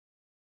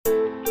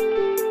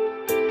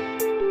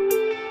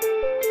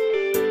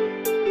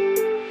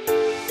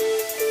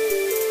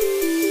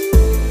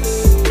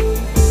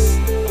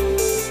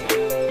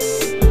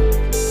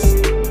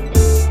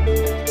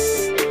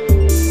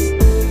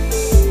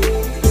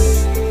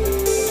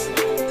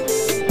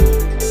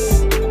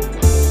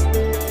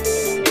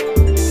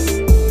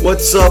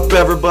What's up,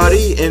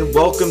 everybody, and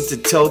welcome to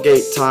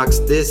Tailgate Talks.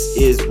 This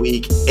is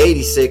week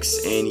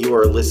 86, and you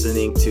are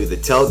listening to the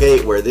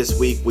Tailgate, where this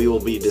week we will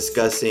be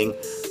discussing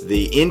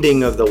the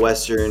ending of the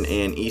Western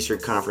and Eastern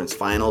Conference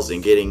Finals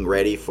and getting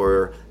ready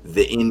for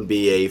the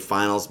NBA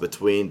Finals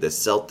between the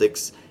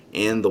Celtics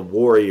and the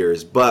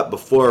Warriors. But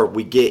before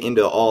we get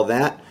into all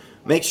that,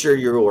 make sure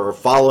you are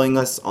following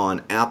us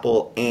on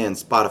Apple and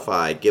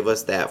Spotify. Give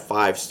us that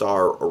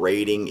 5-star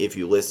rating if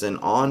you listen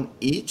on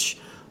each.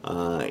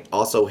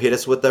 Also, hit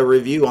us with a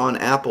review on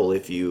Apple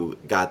if you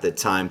got the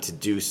time to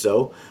do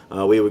so.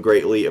 We would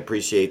greatly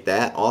appreciate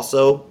that.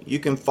 Also, you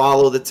can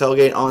follow the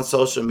Tailgate on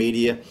social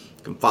media.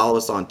 You can follow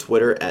us on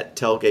Twitter at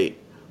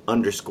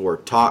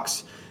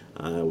Tailgate_talks.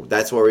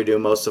 That's where we do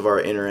most of our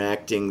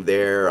interacting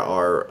there,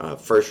 our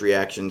first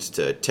reactions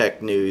to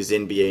tech news,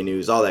 NBA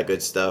news, all that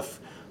good stuff.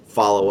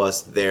 Follow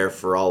us there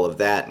for all of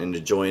that and to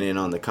join in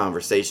on the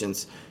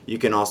conversations. You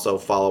can also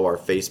follow our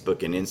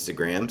Facebook and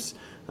Instagrams.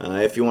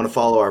 If you want to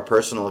follow our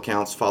personal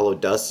accounts, follow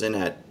Dustin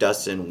at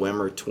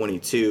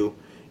DustinWimmer22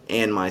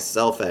 and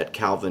myself at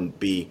Calvin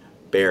B.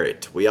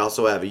 Barrett. We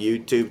also have a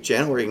YouTube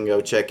channel where you can go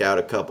check out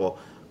a couple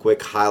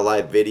quick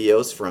highlight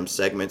videos from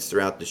segments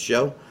throughout the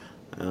show.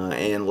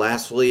 And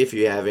lastly, if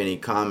you have any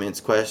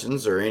comments,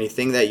 questions, or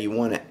anything that you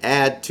want to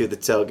add to the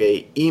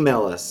Tailgate,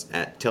 email us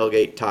at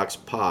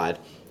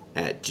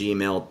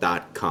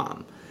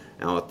tailgatetalkspod@gmail.com.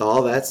 Now, with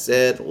all that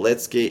said,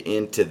 let's get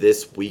into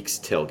this week's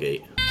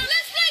Tailgate.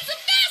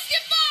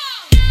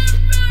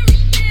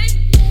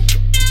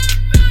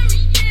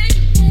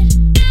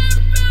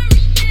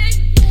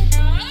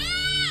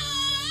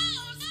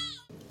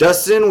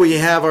 Dustin, we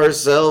have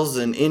ourselves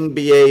an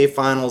NBA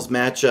Finals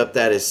matchup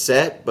that is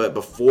set, but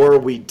before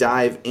we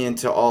dive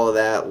into all of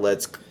that,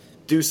 let's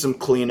do some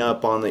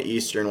cleanup on the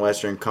Eastern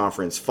Western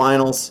Conference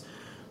Finals.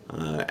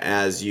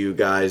 As you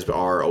guys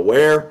are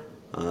aware,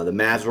 the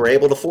Mavs were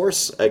able to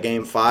force a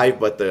Game 5,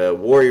 but the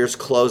Warriors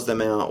closed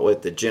them out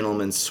with the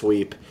gentleman's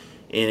sweep,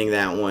 ending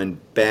that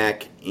one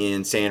back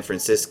in San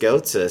Francisco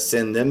to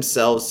send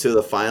themselves to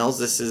the finals.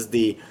 This is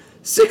the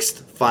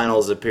sixth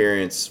finals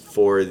appearance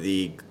for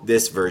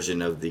this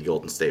version of the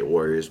Golden State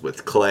Warriors,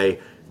 with Klay,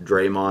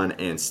 Draymond,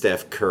 and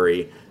Steph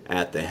Curry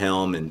at the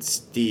helm, and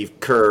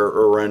Steve Kerr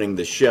running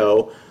the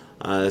show.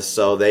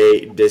 So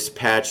they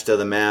dispatched to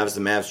the Mavs.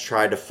 The Mavs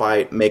tried to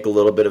fight, make a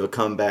little bit of a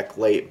comeback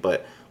late,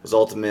 but was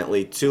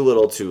ultimately too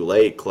little too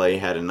late. Klay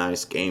had a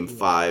nice Game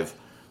 5.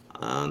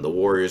 The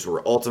Warriors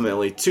were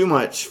ultimately too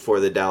much for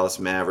the Dallas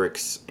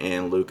Mavericks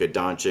and Luka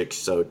Doncic.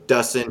 So,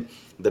 Dustin,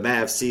 the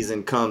Mavs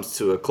season comes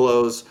to a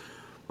close.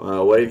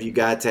 What have you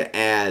got to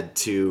add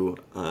to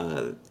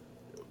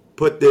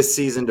put this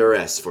season to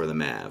rest for the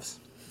Mavs?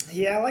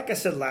 Yeah, like I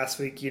said last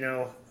week,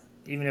 even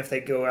if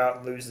they go out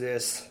and lose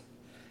this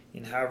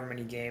in however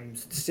many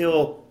games, it's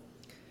still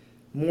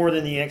more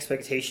than the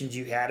expectations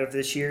you had of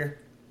this year.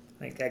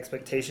 Like, the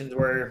expectations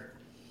were,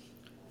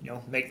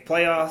 make the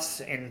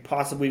playoffs and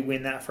possibly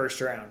win that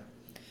first round.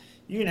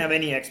 You can have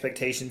any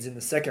expectations in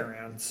the second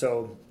round.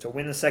 So to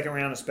win the second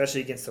round,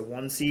 especially against the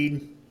 1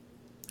 seed,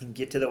 and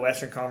get to the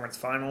Western Conference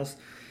Finals,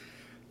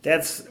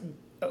 that's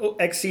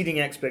exceeding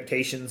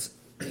expectations.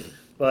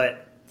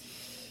 But,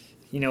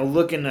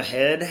 looking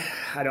ahead,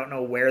 I don't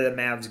know where the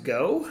Mavs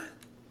go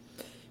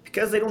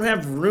because they don't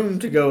have room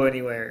to go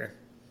anywhere.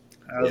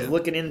 I was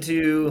looking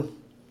into,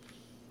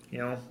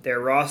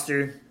 their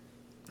roster,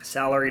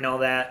 salary and all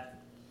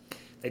that.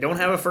 They don't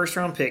have a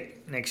first-round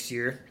pick next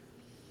year.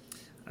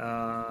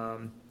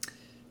 Jalen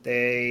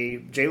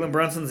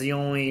Brunson's the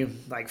only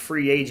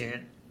free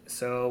agent,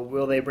 so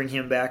will they bring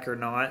him back or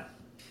not?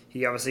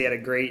 He obviously had a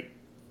great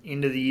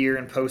end of the year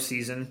and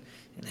postseason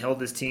and held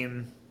his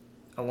team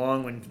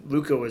along when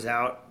Luka was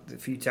out a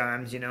few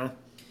times,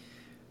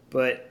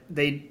 But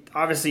they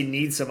obviously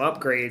need some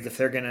upgrades if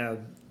they're going to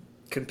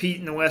compete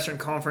in the Western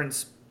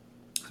Conference,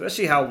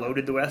 especially how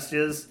loaded the West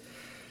is.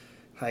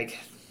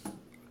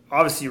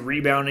 Obviously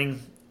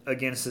rebounding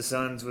against the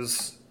Suns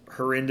was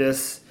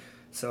horrendous,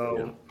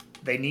 so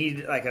they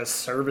need a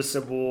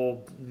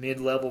serviceable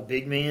mid-level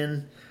big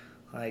man.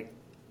 I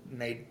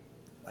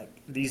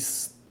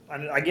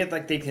get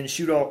they can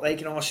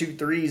all shoot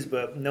threes,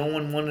 but no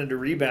one wanted to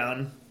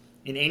rebound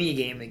in any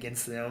game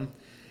against them.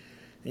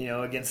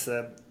 Against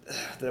the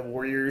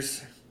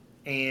Warriors,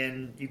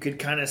 and you could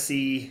kind of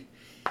see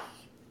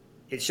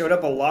it showed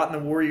up a lot in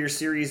the Warriors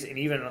series, and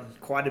even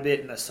quite a bit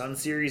in the Sun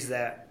series,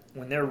 that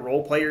when their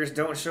role players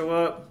don't show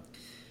up,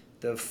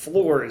 the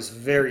floor is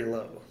very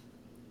low.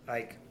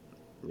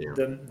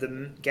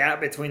 The gap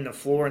between the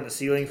floor and the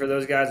ceiling for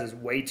those guys is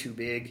way too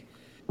big.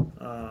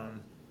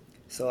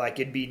 So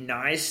it'd be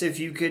nice if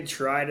you could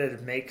try to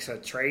make a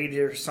trade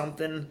or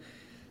something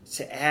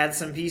to add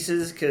some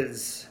pieces,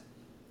 because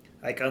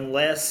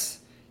unless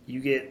you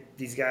get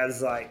these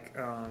guys like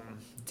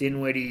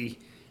Dinwiddie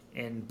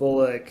and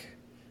Bullock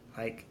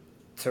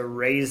to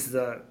raise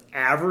the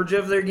average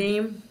of their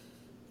game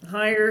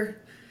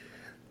higher,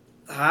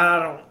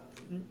 I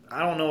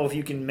don't know if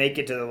you can make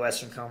it to the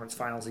Western Conference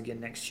Finals again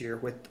next year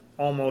with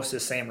almost the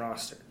same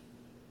roster.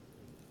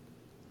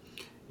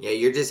 Yeah,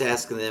 you're just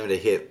asking them to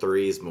hit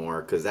threes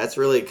more because that's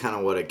really kind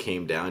of what it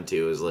came down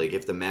to. Is like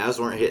if the Mavs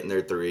weren't hitting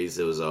their threes,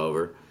 it was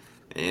over,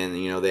 and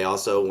they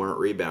also weren't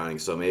rebounding.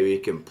 So maybe you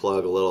can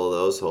plug a little of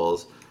those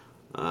holes.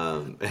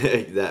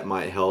 That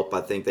might help. I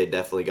think they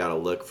definitely got to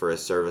look for a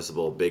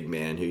serviceable big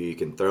man who you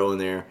can throw in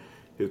there,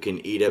 who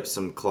can eat up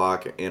some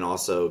clock and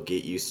also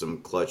get you some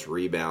clutch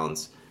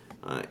rebounds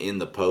in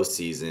the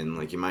postseason.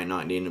 Like you might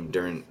not need him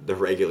during the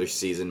regular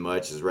season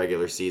much, as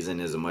regular season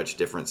is a much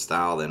different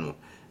style than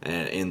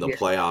in the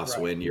playoffs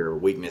when your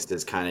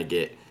weaknesses kind of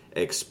get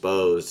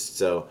exposed.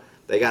 So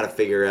they got to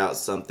figure out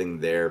something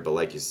there. But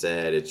like you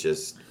said, it's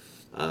just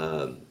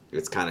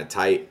it's kind of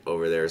tight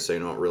over there, so you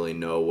don't really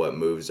know what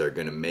moves they're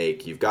going to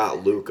make. You've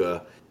got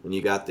Luka, and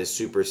you got this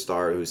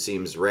superstar who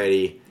seems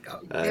ready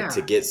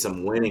to get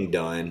some winning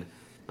done.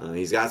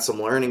 He's got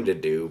some learning to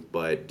do,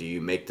 but do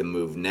you make the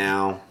move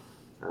now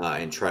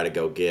and try to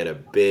go get a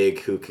big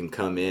who can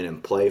come in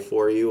and play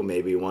for you?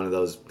 Maybe one of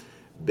those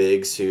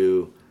bigs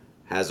who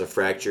has a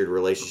fractured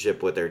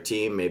relationship with their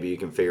team. Maybe you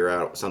can figure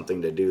out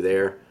something to do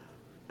there.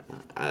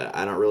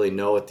 I don't really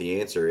know what the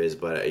answer is,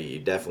 but you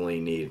definitely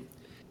need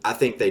 – I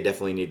think they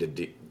definitely need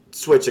to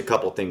switch a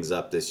couple things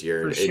up this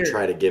year and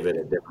try to give it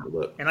a different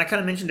look. And I kind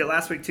of mentioned it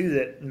last week, too,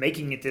 that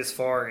making it this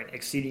far and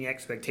exceeding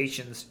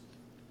expectations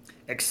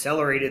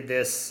accelerated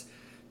this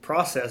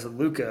process of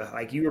Luka.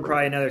 Like, you were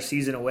probably another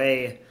season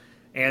away,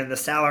 and the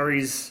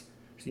salaries,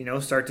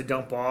 start to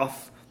dump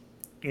off,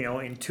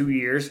 in 2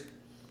 years.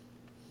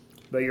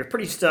 But you're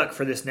pretty stuck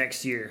for this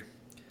next year.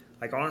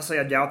 Like, honestly,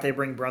 I doubt they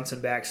bring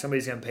Brunson back.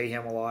 Somebody's going to pay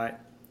him a lot.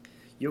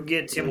 You'll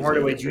get Tim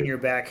Hardaway Jr.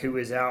 back, who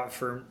is out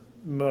for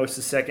most of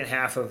the second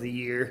half of the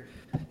year,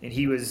 and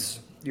he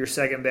was your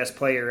second best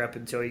player up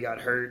until he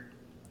got hurt.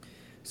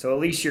 So at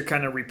least you're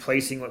kind of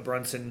replacing what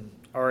Brunson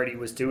already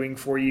was doing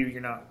for you.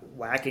 You're not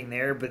lacking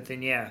there, but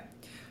then you're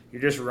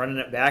just running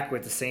it back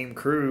with the same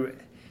crew.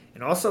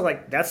 And also,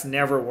 like, that's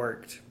never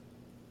worked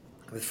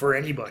for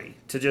anybody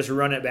to just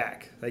run it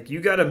back. Like, you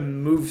got to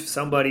move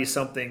somebody,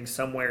 something,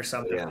 somewhere,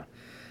 something. Yeah.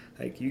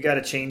 Like, you got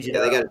to change it. Yeah,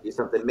 they got to do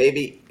something.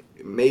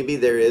 Maybe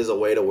there is a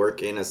way to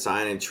work in a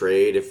sign and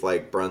trade if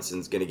like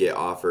Brunson's going to get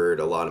offered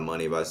a lot of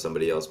money by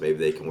somebody else. Maybe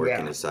they can work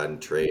in a sign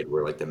and trade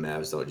where like the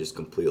Mavs don't just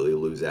completely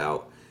lose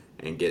out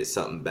and get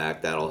something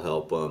back that'll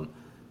help them.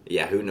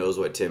 Yeah, who knows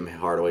what Tim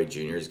Hardaway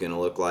Jr. is going to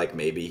look like?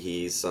 Maybe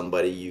he's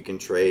somebody you can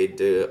trade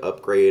to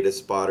upgrade a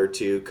spot or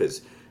two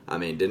because,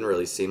 it didn't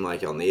really seem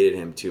like y'all needed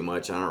him too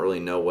much. I don't really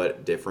know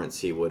what difference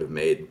he would have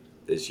made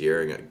this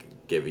year and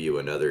give you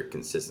another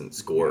consistent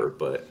scorer,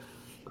 but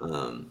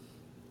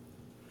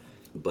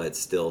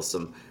still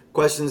some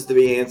questions to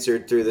be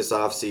answered through this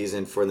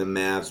offseason for the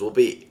Mavs. Will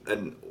be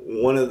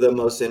one of the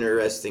most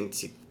interesting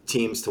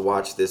teams to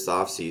watch this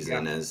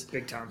offseason as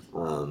big time.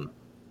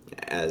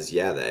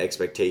 The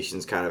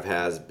expectations kind of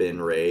has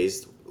been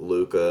raised.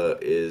 Luka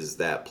is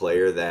that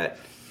player that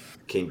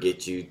can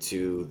get you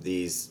to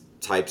these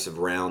types of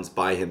rounds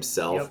by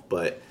himself,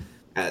 but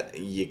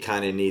you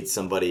kind of need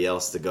somebody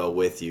else to go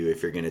with you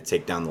if you're going to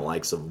take down the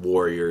likes of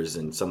Warriors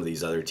and some of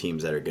these other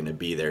teams that are going to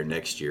be there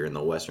next year in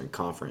the Western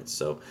Conference.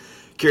 So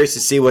curious to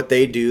see what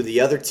they do. The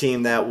other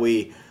team that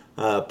we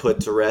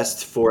put to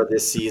rest for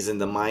this season,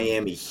 the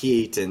Miami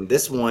Heat, and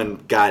this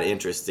one got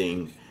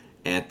interesting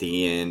at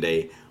the end.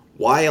 A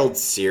wild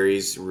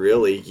series,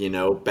 really,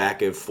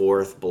 back and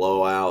forth,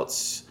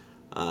 blowouts.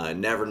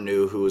 Never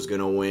knew who was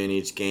going to win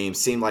each game.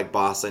 Seemed like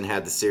Boston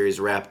had the series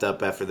wrapped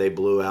up after they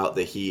blew out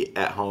the Heat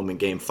at home in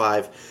Game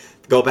 5.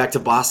 Go back to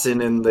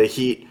Boston and the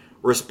Heat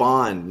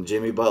respond.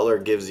 Jimmy Butler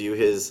gives you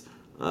his,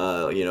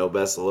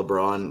 best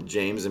LeBron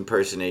James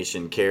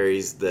impersonation,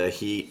 carries the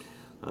Heat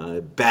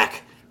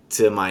back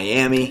to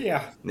Miami.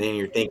 Yeah. And then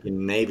you're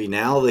thinking maybe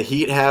now the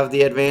Heat have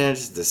the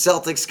advantage. The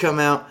Celtics come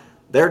out.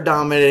 They're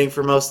dominating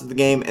for most of the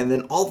game. And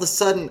then all of a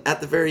sudden,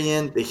 at the very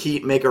end, the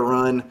Heat make a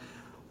run.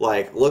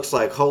 Looks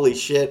like, holy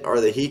shit, are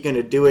the Heat going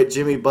to do it?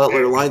 Jimmy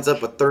Butler lines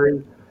up a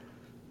three,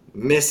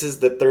 misses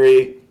the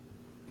three.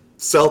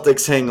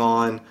 Celtics hang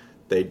on.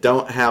 They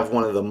don't have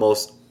one of the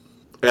most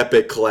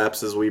epic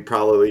collapses we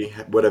probably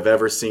would have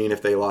ever seen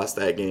if they lost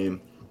that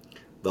game.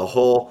 The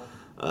whole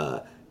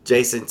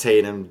Jason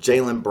Tatum,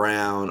 Jaylen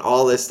Brown,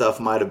 all this stuff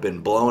might have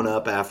been blown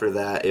up after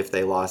that if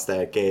they lost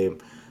that game.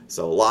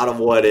 So a lot of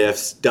what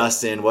ifs.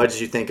 Dustin, what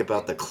did you think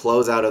about the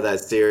closeout of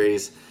that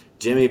series?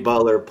 Jimmy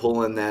Butler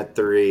pulling that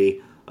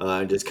three.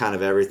 Just kind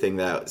of everything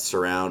that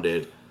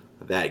surrounded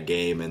that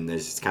game, and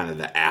this is kind of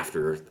the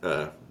after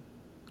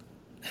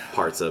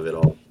parts of it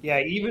all. Yeah,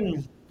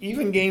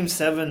 even Game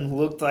 7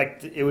 looked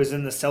like it was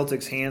in the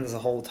Celtics' hands the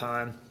whole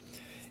time.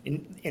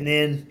 And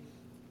then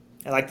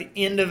at like the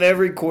end of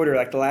every quarter,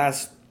 like the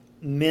last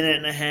minute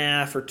and a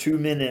half or 2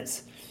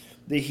 minutes,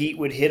 the Heat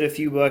would hit a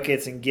few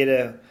buckets and get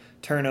a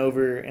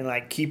turnover and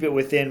like keep it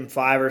within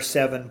 5 or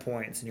 7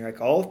 points. And you're like,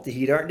 oh, the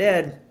Heat aren't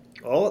dead.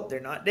 Oh, they're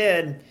not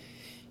dead.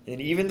 And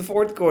even the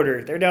fourth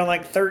quarter, they're down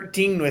like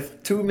 13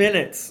 with 2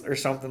 minutes or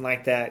something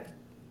like that.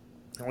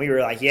 And we were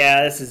like,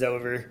 yeah, this is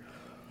over.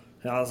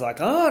 And I was like,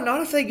 oh,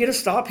 not if they get a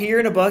stop here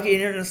and a bucket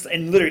here.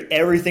 And literally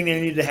everything that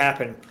needed to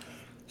happen.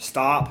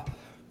 Stop,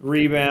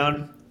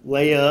 rebound,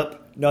 layup,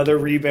 another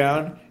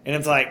rebound, and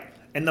it's like,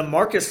 and the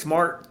Marcus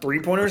Smart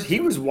 3-pointers, he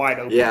was wide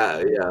open. Yeah,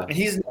 yeah. And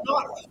he's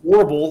not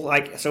horrible,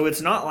 like, so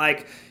it's not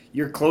like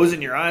you're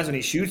closing your eyes when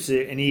he shoots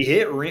it, and he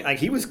hit, like,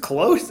 he was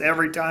close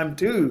every time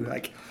too.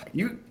 Like,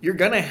 you're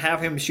gonna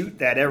have him shoot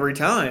that every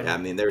time. Yeah, I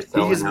mean, they're He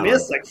selling just out.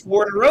 missed like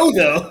 4 in a row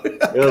though.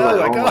 It was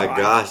like,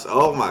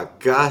 oh my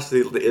gosh,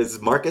 is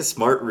Marcus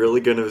Smart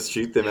really going to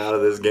shoot them out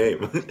of this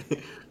game?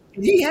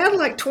 He had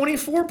like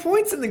 24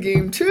 points in the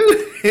game too.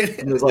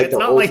 It was like It's the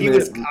not like he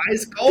was ultimate-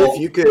 ice cold.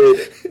 If you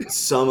could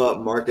sum up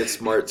Marcus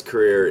Smart's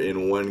career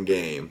in one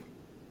game,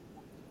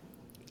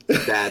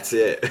 that's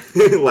it.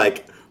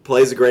 Like,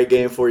 plays a great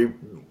game for you.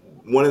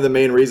 One of the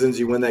main reasons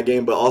you win that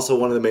game, but also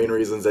one of the main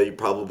reasons that you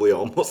probably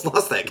almost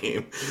lost that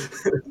game.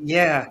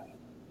 Yeah.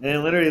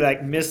 And literally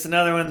like missed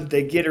another one.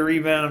 They get a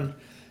rebound.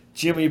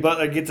 Jimmy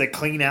Butler gets a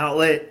clean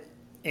outlet.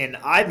 And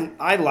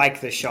I like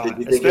the shot, Did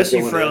you think it was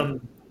especially going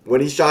from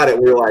When he shot it,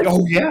 we were like,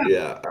 oh yeah.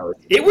 yeah,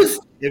 It was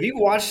if you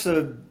watch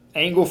the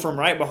angle from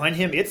right behind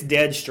him, it's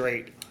dead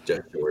straight.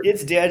 just short.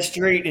 It's dead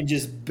straight and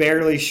just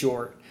barely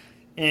short.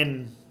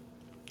 And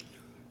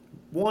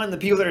the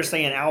people that are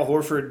saying Al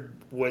Horford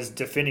was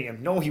defending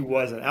him, no, he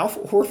wasn't. Al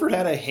Horford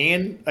had a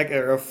hand, like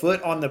a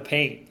foot on the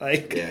paint.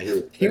 Like Yeah,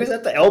 he was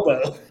at the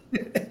elbow.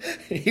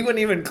 He wasn't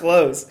even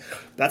close.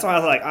 That's why I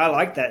was like, I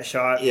like that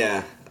shot.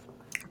 Yeah,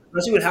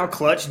 Especially with how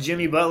clutch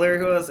Jimmy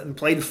Butler was and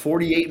played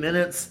 48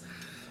 minutes.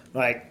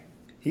 Like,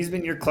 he's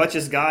been your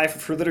clutchest guy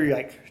for literally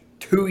like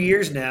 2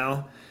 years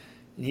now.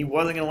 And he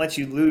wasn't going to let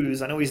you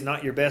lose. I know he's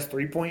not your best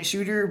three-point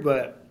shooter,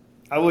 but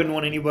I wouldn't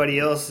want anybody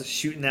else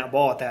shooting that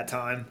ball at that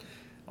time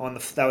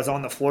that was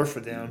on the floor for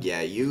them. yeah,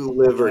 you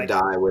live or Like,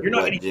 die with you're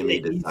not what going to Jimmy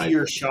get an decides.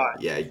 easier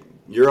shot. Yeah,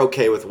 you're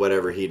okay with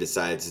whatever he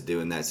decides to do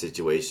in that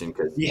situation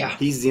because Yeah.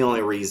 he's the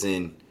only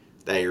reason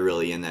that you're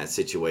really in that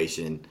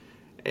situation.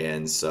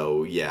 And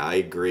so, yeah, I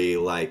agree.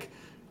 Like,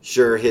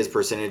 sure, his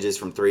percentages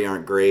from three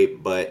aren't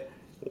great, but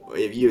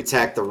if you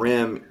attack the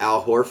rim,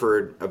 Al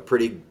Horford, a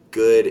pretty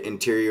good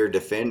interior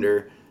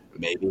defender,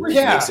 maybe he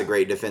Yeah. makes a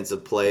great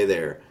defensive play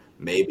there.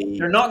 Maybe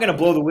You're not going to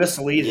blow the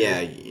whistle either.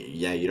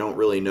 yeah, you don't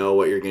really know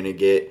what you're going to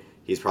get.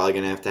 He's probably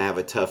going to have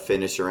a tough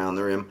finish around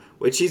the rim,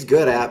 which he's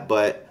good at,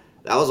 but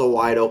that was a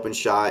wide open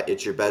shot.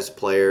 It's your best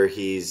player.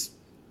 He's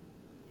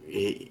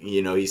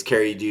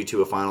carried you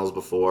to a finals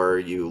before.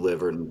 You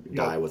live or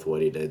die with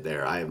what he did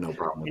there. I have no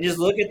problem with And just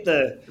look at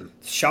the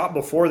shot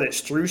before that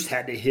Strus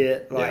had to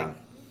hit. Like, Yeah.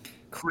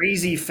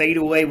 crazy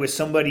fadeaway with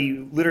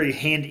somebody literally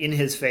hand in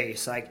his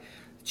face. Like,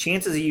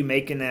 chances of you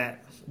making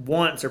that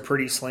once are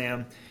pretty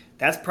slim.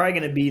 That's probably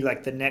going to be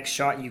like the next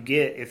shot you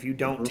get if you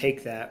don't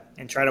take that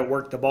and try to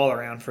work the ball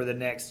around for the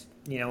next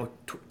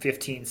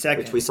 15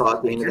 seconds. Which we saw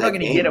at the end You're of not that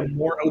going to game. get a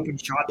more open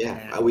shot than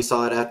Yeah, that. we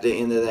saw it at the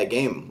end of that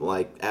game.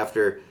 Like,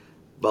 after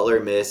Butler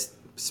missed,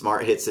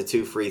 Smart hits the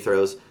 2 free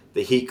throws.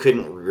 The Heat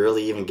couldn't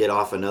really even get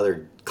off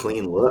another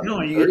clean look. No,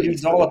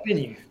 he's all up in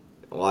you.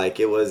 Like,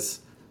 it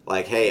was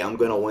like, hey, I'm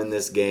going to win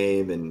this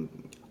game. And,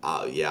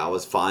 I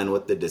was fine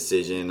with the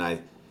decision.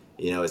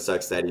 It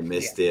sucks that he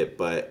missed it.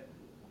 But,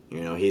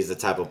 he's the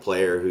type of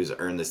player who's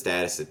earned the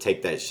status to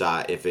take that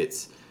shot. If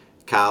it's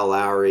Kyle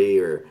Lowry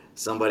or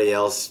somebody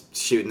else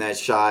shooting that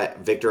shot,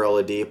 Victor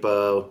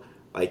Oladipo,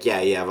 like,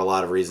 yeah, you have a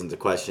lot of reason to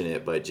question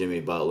it. But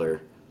Jimmy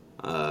Butler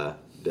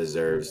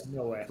deserves,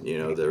 No way.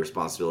 the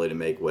responsibility to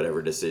make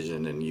whatever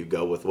decision. And you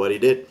go with what he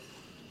did.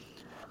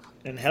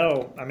 And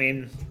hell, I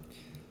mean,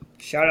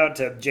 shout out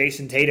to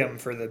Jason Tatum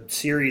for the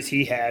series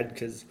he had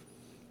because,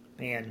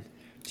 man,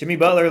 Jimmy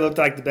Butler looked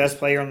like the best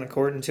player on the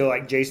court until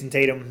like Jason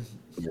Tatum,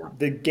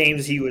 the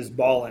games he was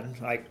balling.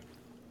 Like,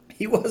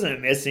 he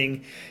wasn't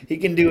missing. He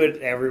can do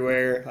it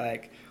everywhere.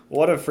 Like,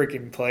 what a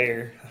freaking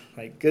player.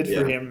 Like, good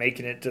for him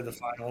making it to the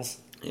finals.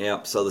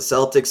 Yeah, so the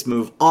Celtics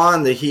move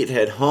on. The Heat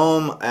head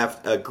home.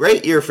 A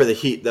great year for the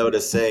Heat, though,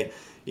 to say.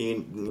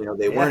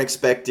 They weren't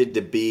expected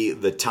to be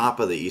the top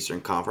of the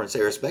Eastern Conference. They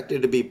were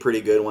expected to be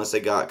pretty good once they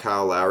got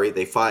Kyle Lowry.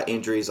 They fought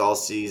injuries all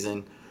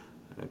season,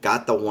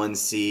 got the 1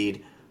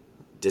 seed,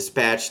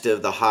 dispatched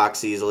of the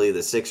Hawks easily,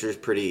 the Sixers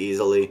pretty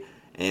easily,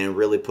 and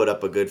really put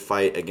up a good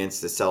fight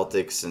against the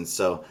Celtics. And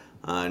so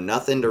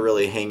nothing to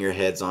really hang your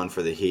heads on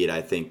for the Heat,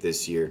 I think,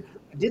 this year.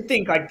 I did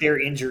think like their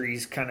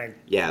injuries kind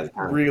of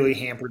really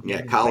hampered them.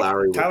 Yeah, Kyle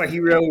Lowry. Tyler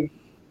Hero,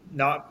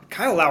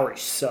 Kyle Lowry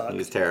sucked. He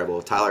was terrible.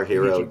 Tyler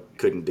Hero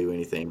couldn't do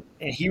anything.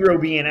 And Hero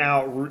being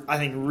out, I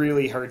think,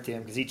 really hurt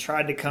them because he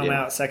tried to come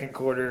out second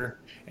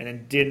quarter and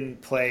then didn't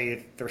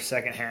play their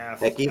second half.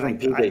 Heck, even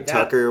PJ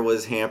Tucker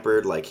was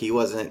hampered. Like, he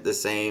wasn't the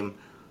same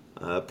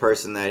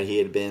person that he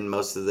had been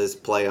most of this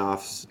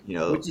playoffs.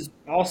 Which is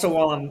also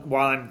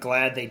while I'm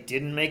glad they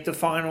didn't make the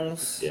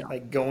finals. Yeah.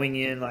 Like, going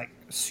in like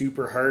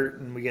super hurt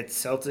and we get the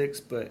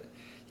Celtics, but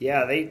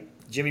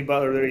Jimmy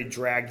Butler literally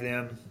dragged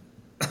them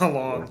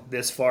along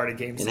this far to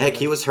game 7. And heck,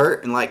 he was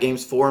hurt in like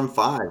games 4 and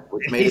 5,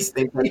 which made us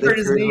think that he hurt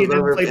his knee and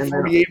then played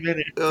 48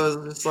 minutes. It was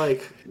just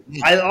like,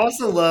 I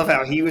also love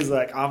how he was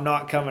like, I'm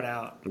not coming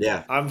out.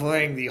 yeah, I'm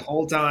playing the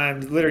whole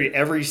time, literally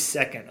every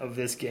second of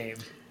this game.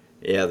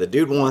 Yeah, the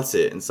dude wants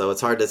it, and so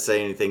it's hard to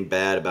say anything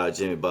bad about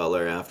Jimmy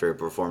Butler after a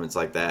performance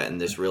like that. And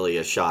there's really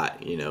a shot,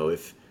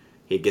 if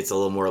he gets a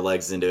little more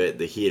legs into it,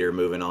 the Heat are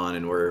moving on,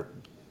 and we're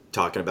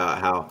talking about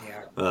how,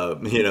 Yeah.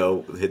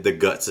 the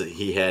guts that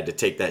he had to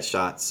take that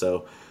shot.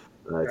 So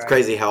it's Right.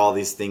 crazy how all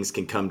these things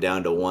can come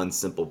down to one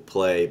simple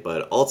play,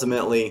 but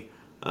ultimately,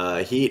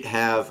 Heat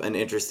have an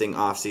interesting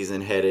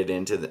offseason headed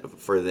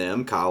for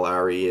them. Kyle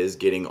Lowry is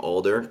getting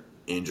older,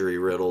 injury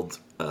riddled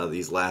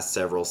these last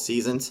several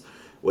seasons.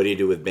 What do you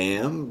do with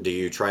Bam? Do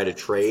you try to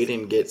trade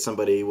and get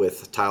somebody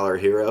with Tyler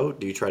Hero?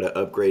 Do you try to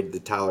upgrade the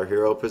Tyler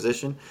Hero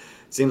position?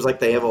 Seems like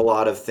they have a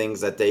lot of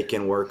things that they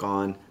can work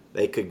on.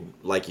 They could,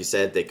 like you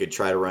said, they could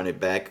try to run it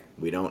back.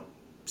 We don't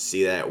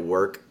see that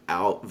work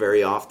out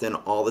very often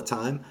all the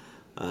time.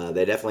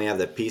 They definitely have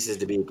the pieces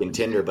to be a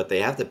contender, but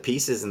they have the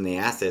pieces and the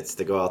assets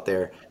to go out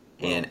there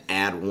and Well,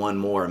 add one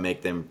more and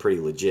make them pretty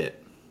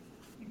legit.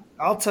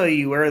 I'll tell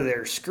you where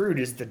they're screwed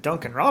is the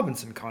Duncan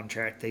Robinson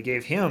contract. They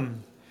gave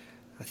him,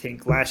 I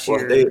think,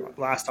 Well, they,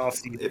 last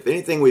offseason. if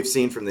anything we've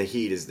seen from the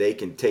Heat is they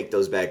can take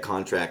those bad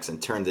contracts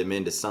and turn them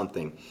into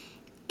something.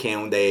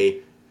 Can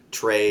they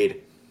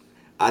trade?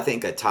 I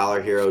think a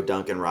Tyler Hero,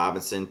 Duncan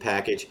Robinson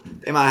package.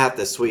 They might have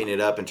to sweeten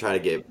it up and try to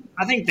get.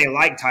 I think they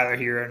like Tyler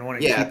Hero and want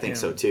to Yeah, I keep think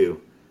so him.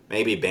 too.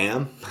 Maybe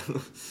Bam.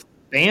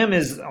 Bam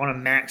is on a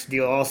max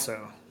deal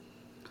also.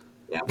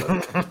 Yeah,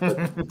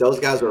 but those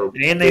guys are.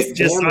 And they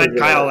just signed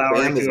Kyle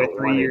Lowry Bam is to a a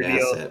wanted 3-year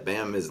deal. asset.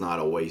 Bam is not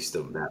a waste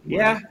of that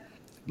Yeah, money.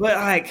 but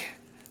like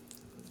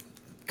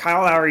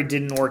Kyle Lowry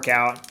didn't work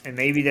out, and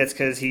maybe that's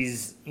because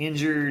he's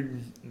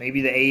injured.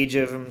 Maybe the age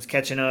of him is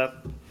catching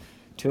up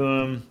to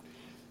him.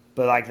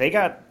 But like they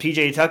got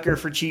PJ Tucker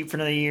for cheap for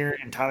another year,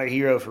 and Tyler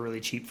Hero for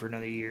really cheap for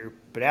another year.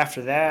 But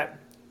after that,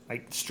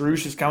 like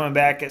Struce is coming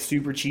back at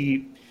super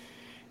cheap,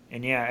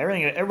 and yeah,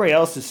 everybody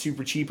else is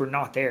super cheap or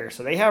not there.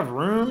 So they have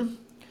room,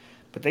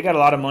 but they got a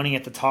lot of money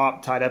at the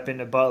top tied up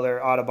into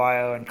Butler,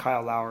 Adebayo, and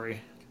Kyle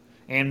Lowry,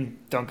 and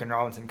Duncan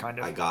Robinson, kind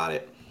I of. got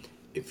it.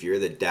 If you're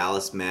the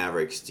Dallas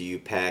Mavericks, do you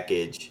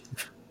package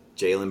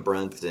Jalen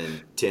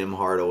Brunson, Tim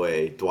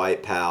Hardaway,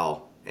 Dwight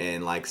Powell,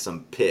 and like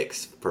some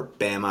picks for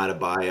Bam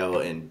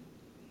Adebayo and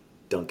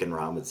Duncan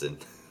Robinson?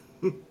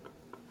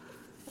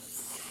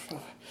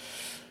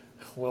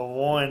 Well,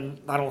 one,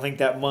 I don't think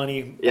that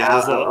money Yeah,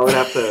 adds I up. would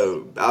have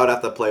to. I would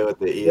have to play with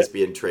the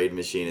ESPN trade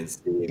machine and see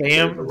if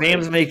there's a way.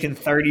 Bam's making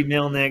 30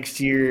 mil next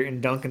year,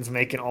 and Duncan's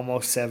making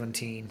almost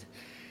 17.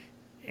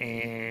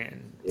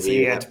 And so Maybe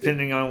you yeah, have to.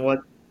 depending on what,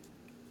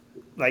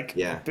 like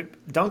Yeah,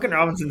 Duncan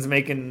Robinson's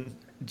making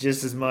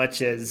just as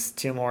much as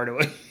Tim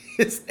Hardaway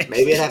is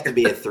maybe next it'd have to year.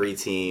 be a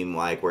three-team,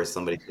 like where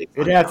somebody takes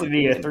It'd on have to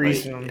be Duncan, a and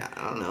but threesome. yeah,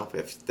 I don't know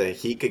if the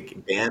he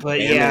could Bam, But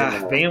Bam and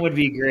yeah, Bam would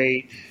be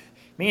great.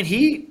 Man,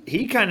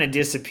 he kind of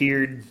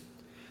disappeared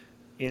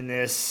in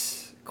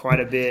this quite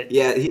a bit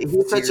yeah,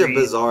 he's such a series.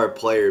 bizarre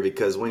player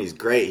because when he's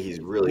great, he's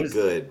really Was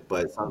good.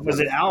 But was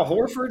it sometimes Al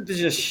Horford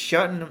just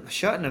shutting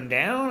him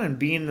down and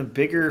being the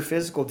bigger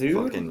physical dude,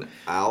 fucking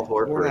Al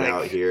or Horford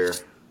out like here,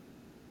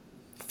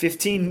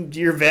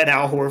 15-year vet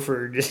Al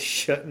Horford just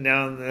shutting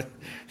down the?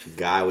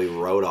 guy we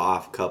wrote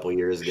off a couple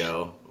years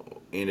ago,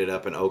 ended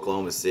up in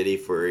Oklahoma City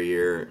for a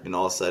year, and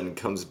all of a sudden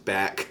comes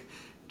back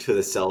to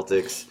the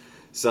Celtics.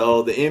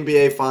 So the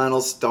NBA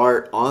Finals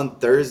start on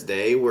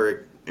Thursday.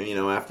 Where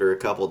after a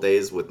couple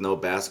days with no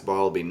basketball,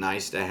 it'll be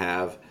nice to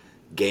have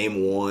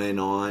Game One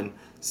on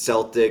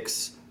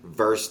Celtics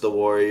versus the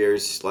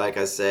Warriors. Like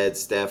I said,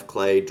 Steph,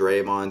 Clay,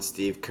 Draymond,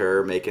 Steve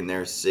Kerr making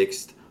their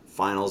sixth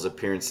Finals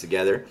appearance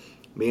together.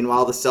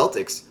 Meanwhile, the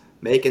Celtics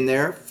making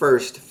their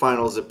first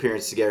finals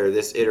appearance together,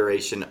 this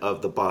iteration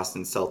of the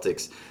Boston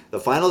Celtics. The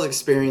finals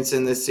experience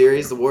in this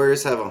series, the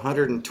Warriors have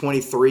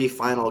 123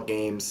 final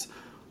games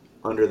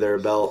under their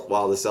belt,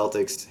 while the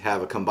Celtics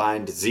have a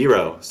combined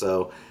zero.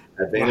 So,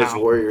 advantage Wow.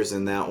 Warriors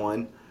in that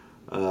one.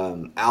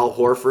 Al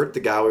Horford, the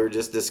guy we were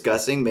just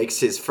discussing, makes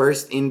his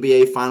first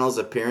NBA Finals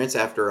appearance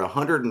after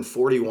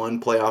 141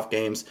 playoff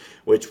games,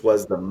 which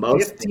was the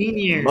most 15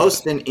 years.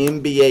 most in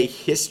NBA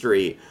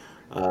history.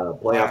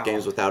 Playoff Wow.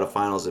 games without a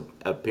finals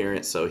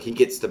appearance, so he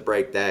gets to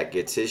break that,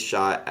 gets his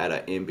shot at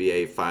an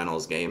NBA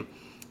Finals game.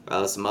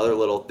 Some other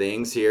little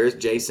things here is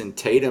Jason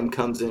Tatum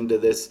comes into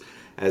this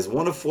as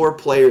one of four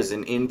players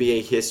in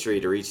NBA history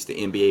to reach the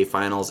NBA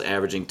Finals,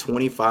 averaging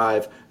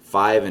 25,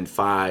 5, and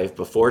 5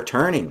 before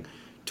turning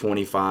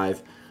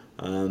 25.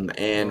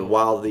 And Whoa.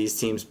 while these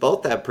teams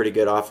both have pretty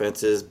good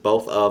offenses,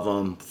 both of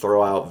them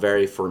throw out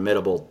very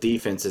formidable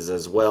defenses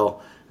as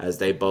well, as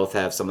they both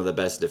have some of the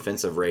best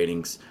defensive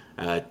ratings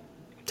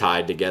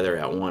tied together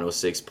at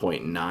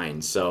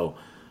 106.9. So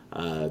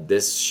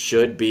this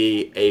should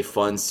be a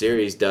fun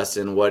series.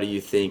 Dustin, what do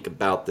you think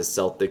about the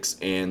Celtics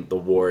and the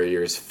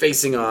Warriors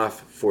facing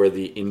off for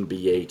the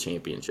NBA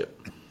championship?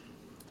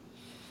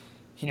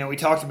 We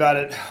talked about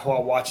it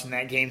while watching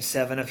that game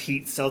 7 of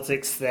Heat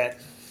Celtics that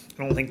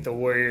I don't think the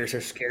Warriors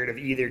are scared of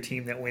either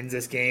team that wins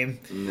this game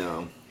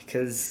No.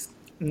 because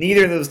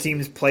neither of those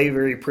teams play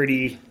very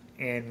pretty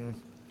and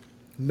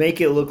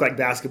make it look like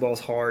basketball's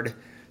hard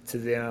to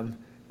them,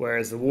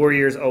 whereas the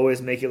Warriors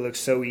always make it look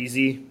so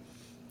easy.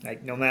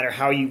 Like, no matter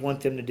how you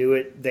want them to do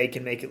it, they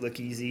can make it look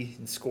easy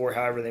and score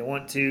however they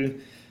want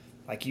to.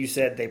 Like you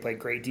said, they play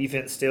great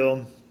defense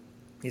still.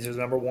 These are the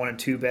number 1 and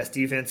 2 best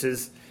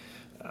defenses.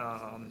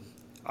 I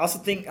also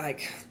think,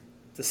 like,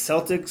 the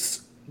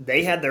Celtics,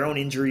 they had their own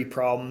injury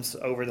problems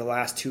over the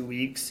last 2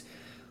 weeks.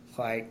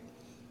 Like,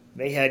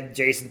 they had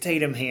Jason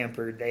Tatum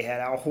hampered. They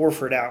had Al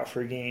Horford out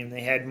for a game.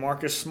 They had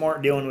Marcus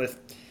Smart dealing with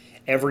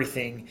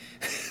everything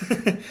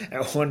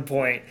at one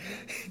point.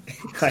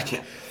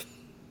 Like,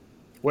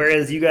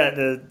 whereas you got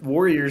the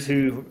Warriors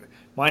who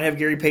might have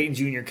Gary Payton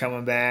Jr.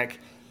 coming back.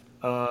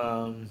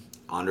 Andre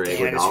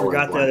I just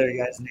forgot the other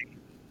guy's name.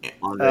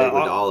 Andre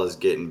Iguodala is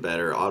getting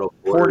better. Otto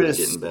Porter is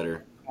getting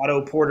better.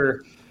 Otto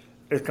Porter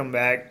has come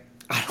back.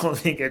 I don't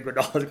think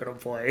Iguodala is going to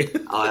play.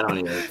 Oh, I don't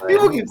either.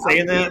 People keep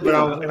saying that, but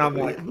I'm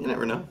like, you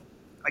never know.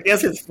 I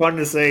guess it's fun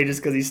to say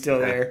just because he's still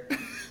there.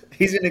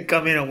 He's going to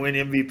come in and win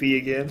MVP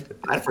again.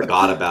 I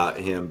forgot about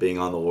him being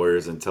on the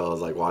Warriors until I was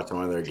like watching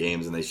one of their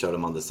games and they showed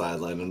him on the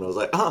sideline and I was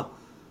like,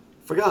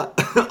 forgot.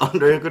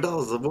 Andre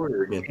Iguodala is a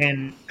Warrior again.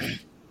 And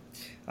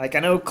like, I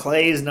know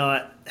Clay is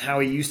not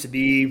how he used to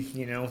be,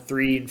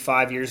 3 and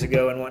 5 years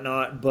ago and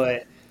whatnot,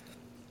 but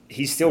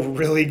he's still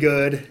really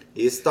good.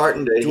 He was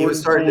starting to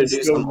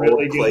do some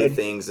really old Clay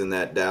things in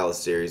that Dallas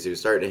series. He was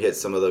starting to hit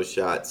some of those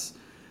shots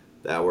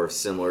that were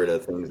similar to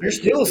things. You're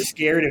still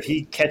scared if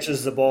he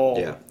catches the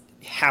ball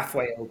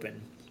halfway open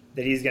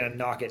that he's going to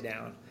knock it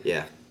down.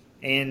 Yeah.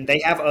 And they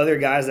have other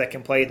guys that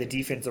can play the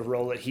defensive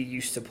role that he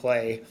used to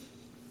play.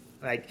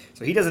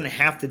 So he doesn't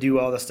have to do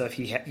all the stuff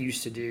he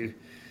used to do.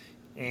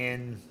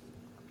 And,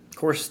 of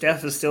course,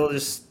 Steph is still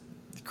just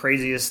the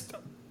craziest,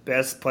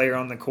 best player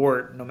on the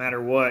court no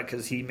matter what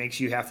because he makes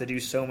you have to do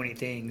so many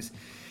things.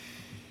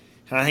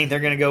 And I think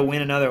they're going to go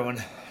win another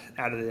one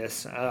out of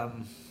this.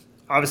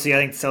 Obviously, I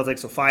think the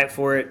Celtics will fight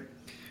for it.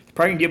 They're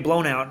probably going to get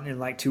blown out in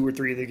like 2 or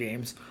 3 of their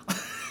games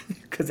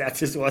because that's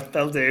just what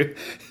they'll do.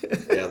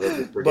 Yeah,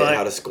 they'll forget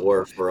how to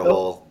score for a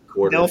whole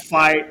quarter. They'll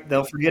fight.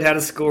 They'll forget how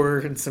to score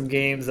in some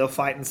games. They'll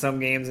fight in some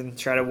games and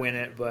try to win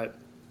it, but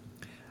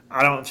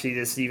I don't see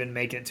this even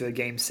making it to a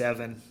Game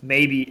 7.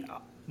 Maybe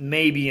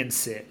in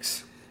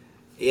 6.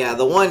 Yeah,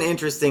 the one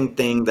interesting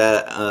thing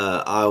that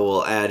I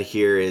will add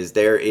here is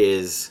there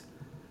is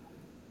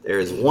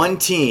one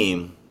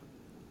team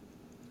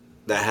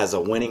that has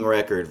a winning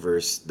record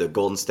versus the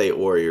Golden State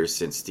Warriors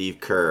since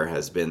Steve Kerr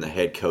has been the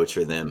head coach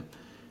for them,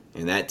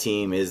 and that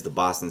team is the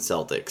Boston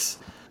Celtics.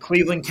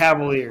 Cleveland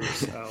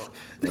Cavaliers.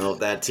 No,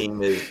 that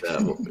team is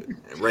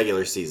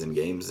regular season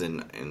games, and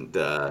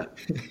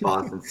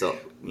Boston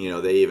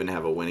Celtics, they even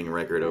have a winning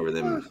record over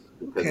them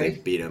because they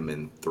beat them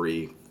in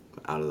 3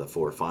 out of the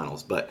 4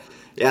 finals. But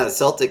yeah, the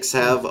Celtics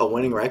have a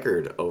winning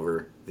record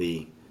over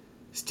the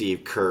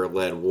Steve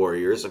Kerr-led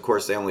Warriors. Of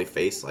course, they only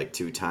face like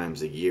 2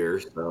 times a year,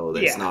 so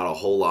there's not a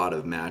whole lot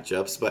of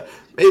matchups. But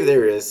maybe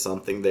there is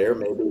something there.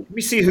 Maybe let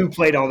me see who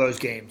played all those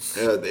games.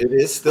 It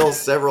is still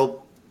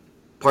several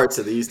parts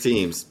of these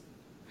teams.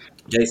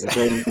 Jason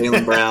Tatum,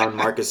 Jaylen Brown,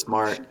 Marcus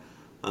Smart.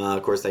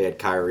 Of course, they had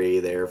Kyrie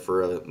there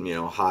for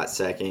a hot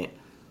second.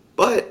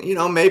 But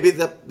maybe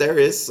there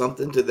is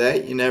something to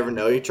that. You never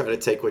know. You try to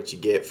take what you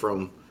get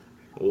from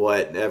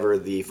whatever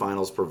the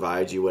finals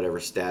provide you, whatever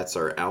stats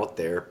are out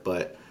there.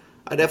 But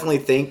I definitely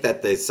think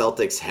that the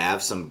Celtics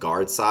have some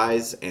guard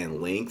size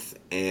and length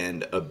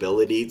and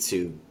ability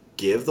to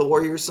give the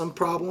Warriors some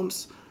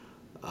problems.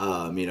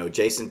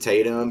 Jason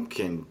Tatum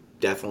can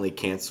definitely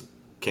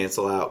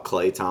cancel out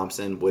Klay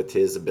Thompson with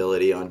his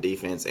ability on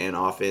defense and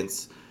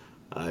offense.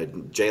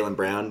 Jaylen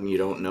Brown, you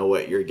don't know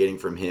what you're getting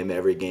from him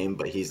every game,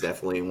 but he's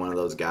definitely one of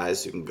those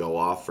guys who can go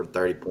off for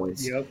 30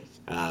 points,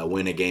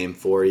 win a game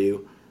for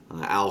you.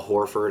 Al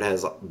Horford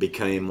has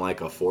become like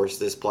a force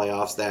this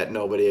playoffs that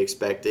nobody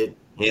expected.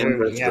 Him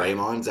versus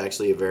Draymond's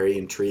actually a very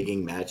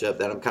intriguing matchup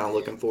that I'm kind of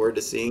looking forward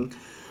to seeing.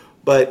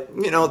 But,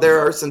 there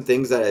are some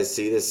things that I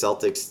see the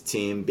Celtics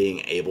team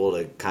being able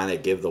to kind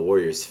of give the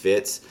Warriors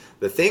fits.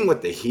 The thing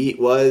with the Heat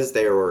was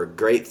they were a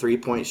great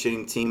three-point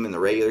shooting team in the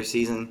regular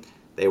season.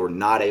 They were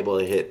not able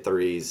to hit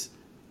threes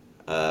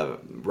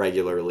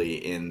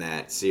regularly in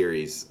that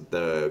series.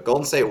 The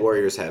Golden State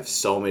Warriors have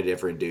so many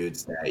different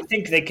dudes that I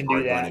think they can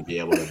do that. Going to be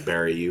able to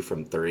bury you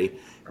from 3.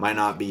 Might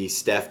not be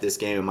Steph this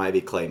game. It might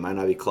be Clay. Might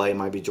not be Clay. It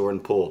might be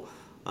Jordan Poole.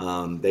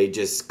 They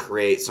just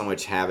create so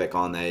much havoc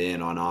on that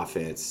end on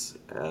offense.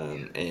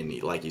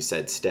 And like you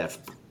said, Steph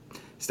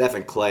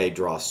and Clay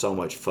draw so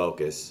much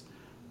focus.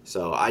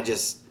 So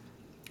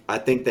I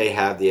think they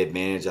have the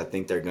advantage. I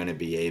think they're going to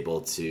be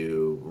able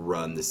to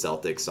run the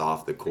Celtics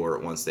off the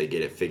court once they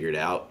get it figured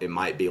out. It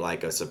might be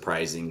like a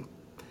surprising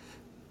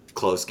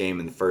close game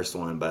in the first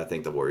one, but I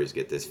think the Warriors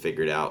get this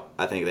figured out.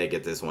 I think they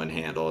get this one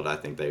handled. I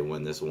think they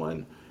win this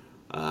one.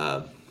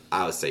 I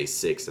would say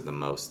 6 at the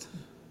most.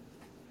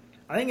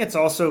 I think it's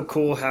also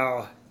cool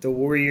how the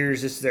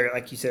Warriors, this is their,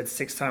 like you said,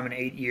 6th time in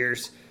 8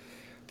 years.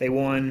 They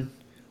won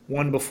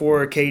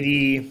before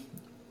KD.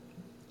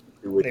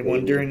 They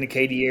won during the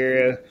KD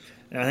era.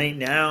 And I think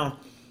now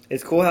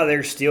it's cool how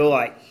they're still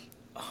like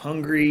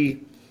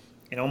hungry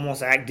and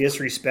almost act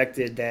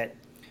disrespected that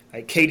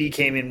Like KD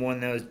came in, won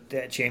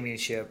that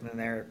championship,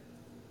 and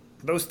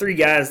those three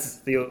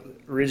guys, the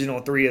original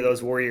three of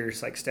those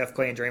Warriors, like Steph,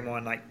 Clay, and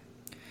Draymond, like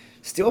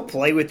still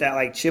play with that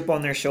like chip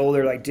on their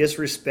shoulder, like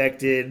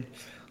disrespected,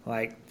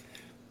 like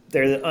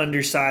they're the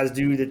undersized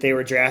dude that they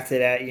were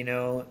drafted at,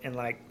 and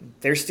like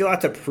they're still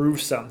out to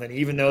prove something,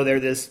 even though they're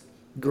this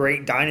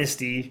great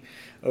dynasty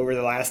over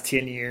the last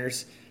 10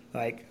 years.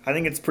 Like I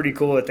think it's pretty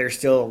cool that they're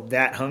still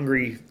that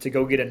hungry to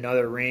go get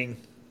another ring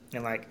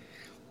and like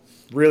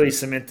really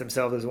cement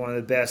themselves as one of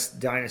the best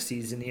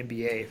dynasties in the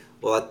NBA.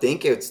 Well, I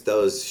think it's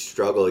those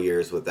struggle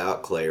years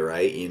without Clay,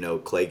 right?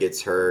 Clay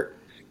gets hurt.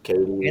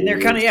 KD And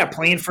they're kind of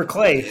playing for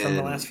Clay from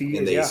the last few years.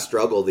 And they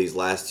struggled these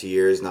last 2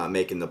 years, not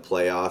making the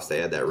playoffs. They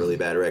had that really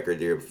bad record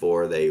the year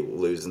before. They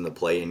losing the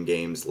play-in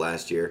games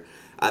last year.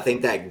 I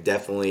think that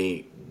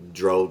definitely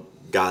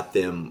got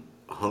them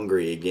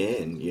hungry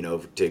again.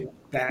 To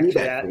back to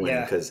that,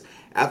 win. Because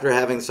after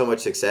having so much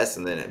success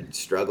and then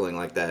struggling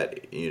like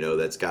that,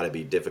 that's got to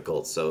be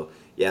difficult. So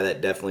yeah,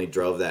 that definitely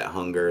drove that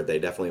hunger. They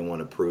definitely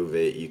want to prove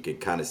it. You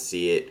could kind of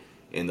see it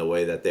in the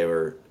way that they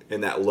were.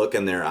 And that look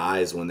in their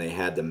eyes when they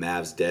had the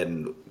Mavs dead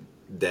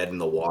in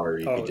the water,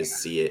 you could just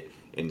see it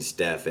in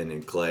Steph and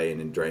in Clay and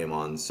in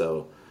Draymond.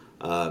 So,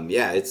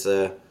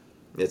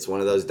 it's one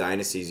of those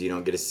dynasties you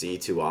don't get to see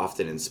too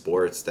often in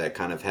sports that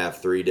kind of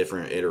have three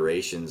different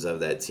iterations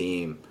of that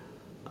team.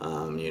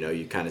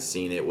 You kind of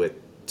seen it with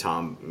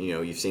Tom.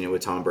 You've seen it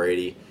with Tom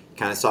Brady.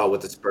 Kind of saw it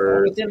with the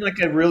Spurs. Within like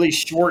a really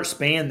short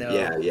span, though.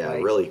 Yeah,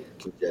 like, really.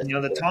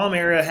 The Tom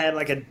era had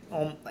like an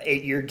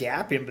 8-year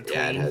gap in between.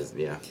 Yeah, it has.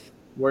 Yeah.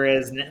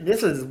 Whereas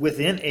this is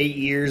within 8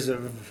 years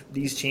of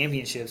these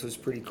championships, was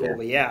pretty cool.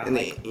 But and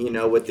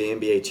with the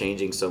NBA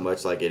changing so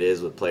much like it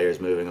is with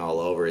players moving all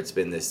over, it's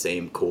been the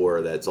same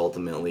core that's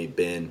ultimately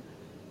been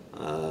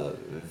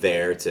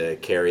there to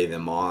carry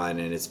them on,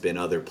 and it's been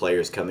other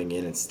players coming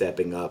in and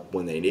stepping up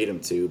when they need them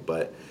to.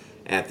 But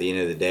at the end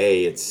of the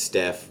day, it's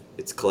Steph,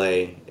 it's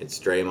Clay, it's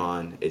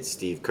Draymond, it's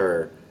Steve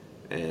Kerr,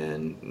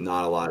 and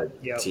not a lot of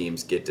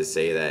teams get to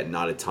say that.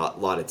 Not a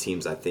lot of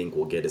teams, I think,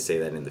 will get to say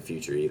that in the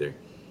future either.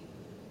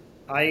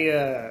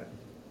 I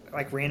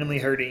randomly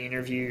heard an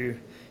interview,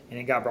 and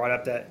it got brought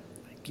up that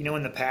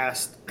in the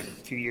past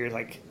few years,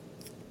 like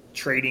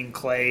trading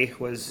Clay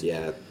was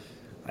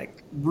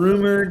like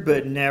rumored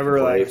but never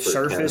like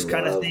surfaced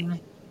kind of thing.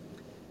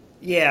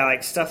 Yeah,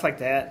 like stuff like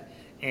that.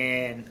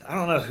 And I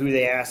don't know who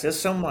they asked. It's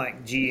some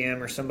like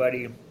GM or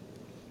somebody, and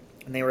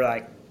they were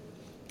like,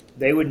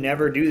 they would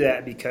never do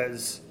that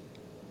because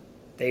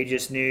they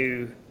just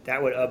knew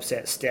that would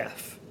upset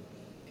Steph,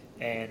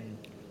 and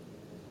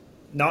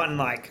not in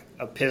like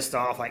a pissed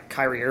off like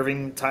Kyrie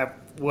Irving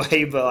type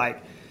way, but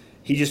like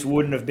he just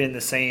wouldn't have been the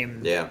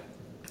same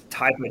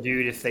type of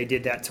dude if they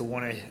did that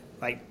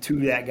to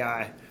that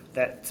guy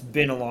that's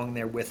been along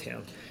there with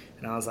him.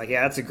 And I was like,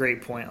 yeah, that's a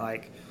great point.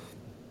 Like,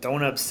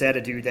 don't upset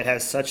a dude that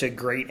has such a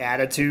great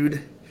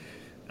attitude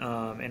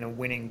and a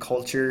winning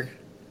culture,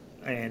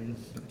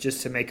 and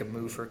just to make a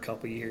move for a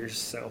couple years.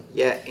 So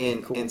yeah,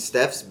 and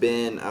Steph's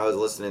been. I was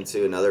listening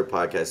to another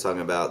podcast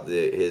talking about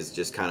his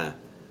just kind of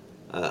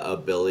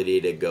ability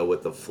to go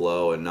with the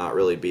flow and not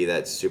really be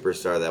that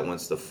superstar that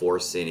wants to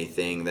force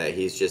anything. That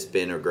he's just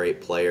been a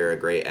great player, a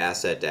great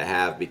asset to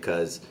have,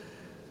 because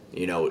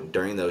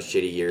during those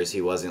shitty years he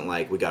wasn't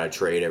like, we got to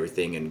trade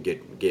everything and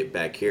get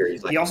back here.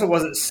 He's like, he also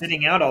wasn't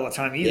sitting out all the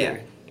time either. Yeah,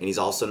 and he's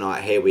also not,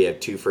 hey, we have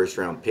 2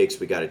 first-round picks,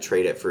 we got to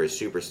trade it for a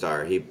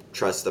superstar. He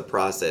trusts the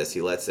process.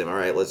 He lets them, all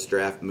right, let's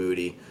draft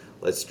Moody,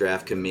 let's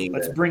draft Kuminga,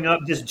 let's bring up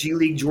this G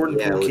League Jordan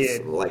Poole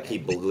kid. Like, he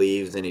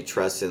believes and he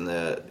trusts in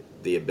the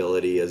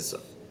ability of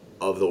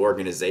the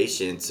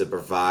organization to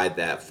provide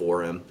that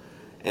for him.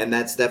 And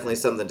that's definitely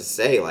something to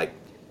say. Like,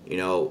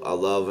 I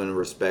love and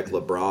respect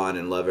LeBron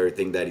and love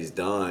everything that he's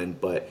done,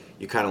 but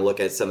you kind of look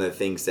at some of the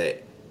things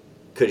that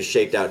could have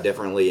shaped out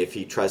differently if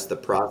he trusts the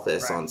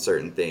process on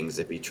certain things,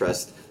 if he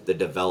trusts the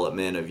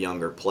development of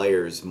younger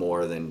players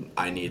more than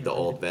I need the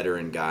old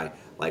veteran guy,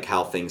 like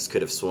how things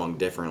could have swung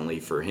differently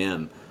for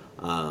him.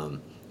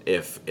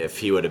 If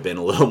he would have been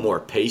a little more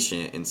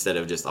patient instead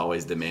of just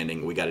always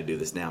demanding, we got to do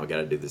this now, we got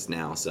to do this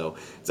now. So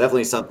it's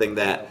definitely something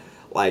that,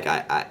 like,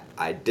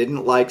 I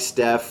didn't like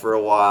Steph for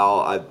a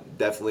while.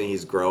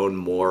 He's grown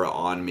more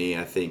on me.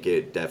 I think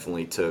it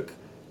definitely took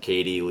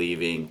KD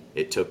leaving.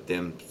 It took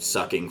them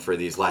sucking for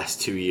these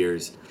last 2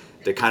 years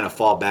to kind of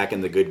fall back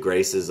in the good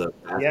graces of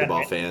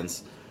basketball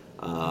fans.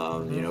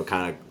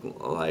 Kind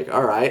of like,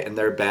 all right, and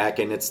they're back,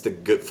 and it's the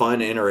good,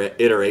 fun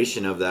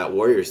iteration of that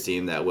Warriors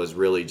team that was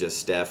really just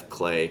Steph,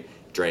 Clay,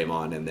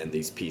 Draymond, and then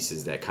these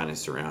pieces that kind of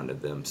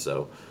surrounded them.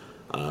 So,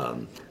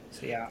 I'll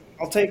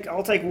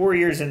take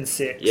Warriors in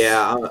 6.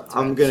 Yeah,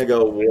 I'm gonna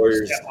go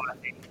Warriors.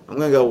 I'm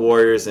gonna go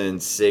Warriors in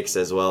 6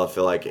 as well. I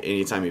feel like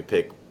anytime you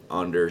pick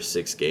under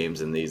 6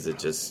 games in these, it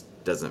just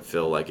doesn't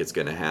feel like it's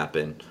gonna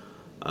happen.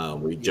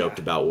 We joked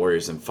about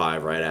Warriors in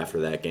 5 right after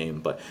that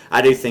game, but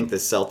I do think the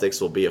Celtics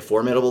will be a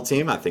formidable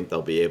team. I think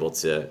they'll be able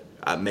to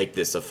make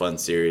this a fun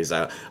series.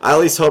 I at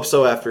least hope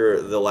so,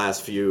 after the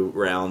last few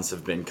rounds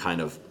have been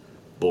kind of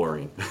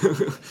boring.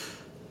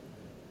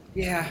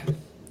 Yeah.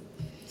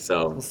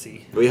 So We'll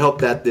see. we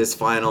hope that this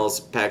finals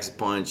packs a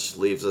punch,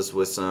 leaves us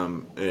with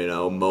some,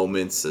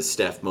 moments, a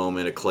Steph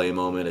moment, a Clay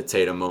moment, a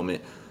Tatum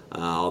moment.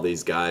 All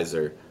these guys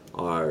are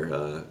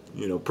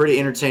pretty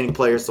entertaining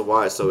players to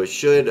watch. So it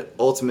should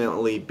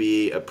ultimately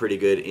be a pretty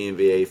good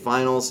NBA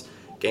Finals.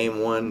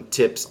 Game 1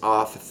 tips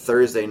off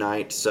Thursday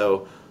night.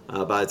 So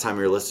by the time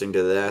you're listening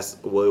to this,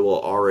 we will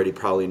already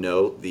probably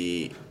know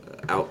the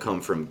outcome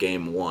from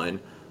Game 1,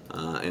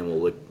 and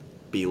we'll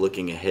be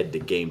looking ahead to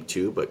Game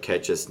 2. But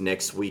catch us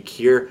next week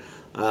here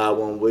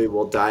when we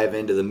will dive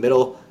into the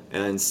middle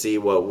and see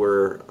what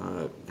we're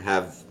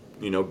have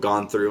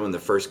gone through in the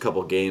first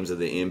couple games of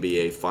the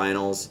NBA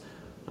Finals.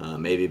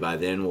 Maybe by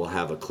then we'll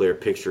have a clear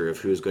picture of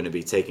who's going to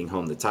be taking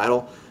home the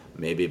title.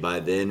 Maybe by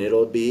then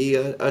it'll be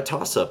a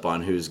toss-up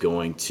on who's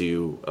going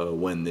to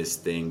win this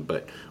thing.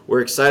 But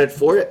we're excited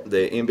for it.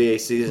 The NBA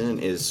season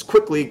is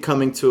quickly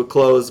coming to a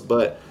close,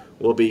 but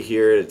we'll be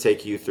here to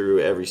take you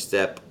through every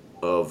step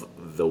of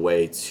the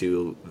way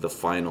to the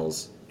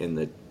finals in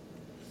the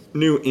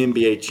new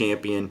NBA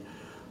champion.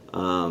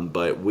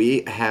 But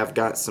we have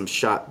got some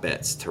shot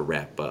bets to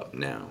wrap up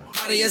now.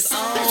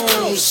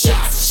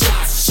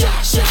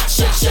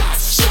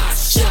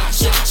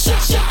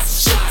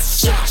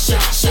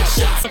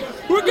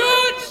 We're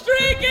going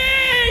streaky!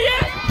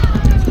 Yeah!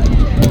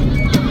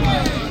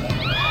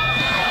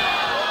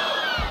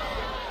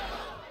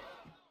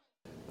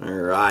 All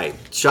right,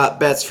 shot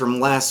bets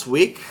from last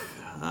week.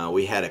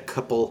 We had a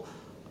couple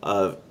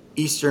of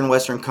Eastern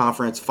Western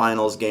Conference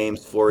Finals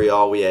games for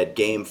y'all. We had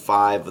Game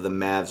 5 of the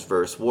Mavs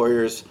versus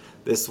Warriors.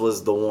 This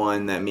was the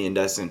one that me and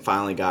Dustin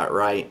finally got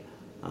right.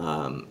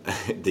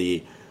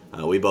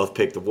 We both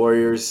picked the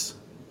Warriors,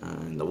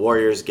 and the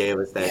Warriors gave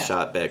us that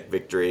shot bet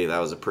victory. That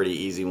was a pretty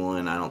easy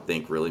one. I don't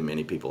think really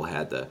many people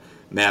had the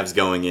Mavs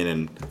going in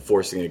and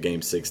forcing a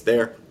Game 6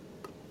 there.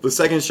 The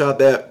second shot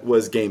bet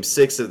was Game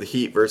 6 of the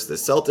Heat versus the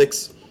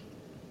Celtics.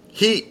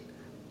 Heat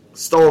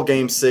stole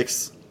Game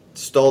 6,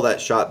 stole that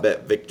shot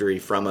bet victory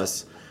from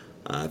us.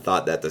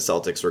 Thought that the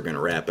Celtics were going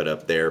to wrap it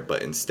up there,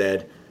 but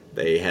instead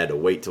they had to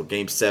wait till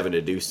Game 7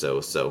 to do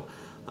so. So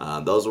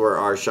those were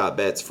our shot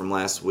bets from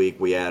last week.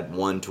 We add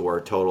 1 to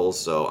our totals,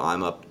 so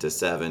I'm up to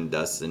 7.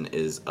 Dustin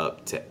is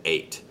up to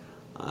 8.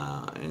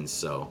 And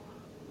so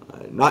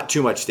not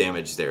too much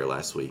damage there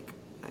last week.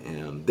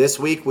 This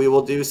week we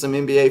will do some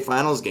NBA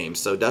Finals games.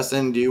 So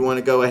Dustin, do you want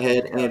to go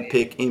ahead and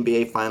pick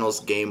NBA Finals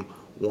Game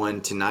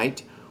 1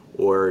 tonight?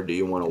 Or do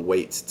you want to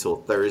wait till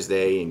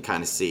Thursday and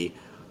kind of see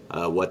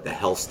what the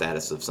health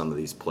status of some of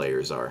these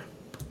players are?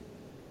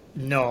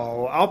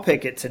 No, I'll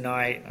pick it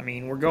tonight. I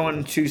mean, we're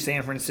going to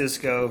San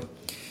Francisco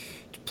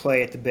to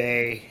play at the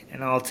Bay,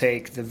 and I'll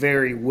take the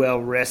very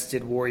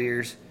well-rested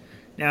Warriors.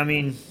 Now, I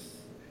mean,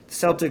 the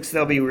Celtics,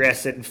 they'll be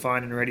rested and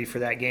fine and ready for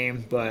that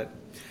game, but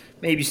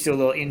maybe still a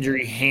little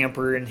injury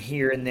hamper in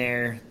here and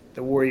there.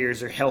 The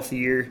Warriors are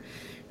healthier,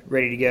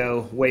 ready to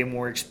go, way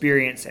more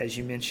experience. As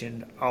you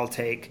mentioned, I'll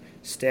take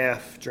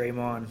Steph,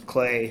 Draymond,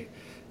 Clay,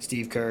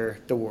 Steve Kerr,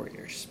 the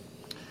Warriors.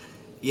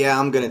 Yeah,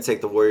 I'm going to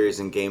take the Warriors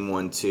in Game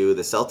 1, too.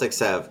 The Celtics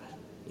have,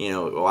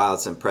 while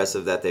it's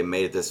impressive that they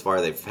made it this far,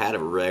 they've had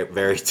a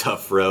very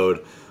tough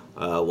road.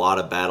 A lot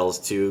of battles,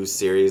 2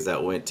 series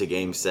that went to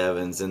Game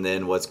 7s. And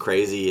then what's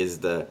crazy is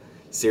the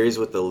series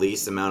with the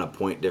least amount of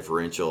point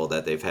differential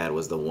that they've had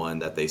was the one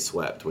that they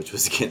swept, which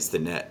was against the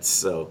Nets.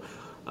 So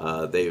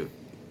they've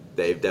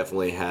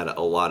definitely had a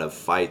lot of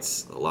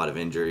fights, a lot of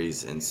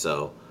injuries, and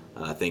so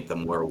I think the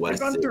more They've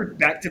West. gone through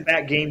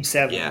back-to-back Game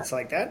 7s. Yeah. It's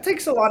like that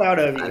takes a lot out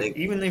of you,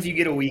 even if you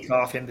get a week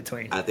off in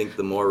between. I think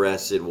the more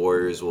rested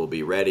Warriors will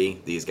be ready.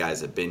 These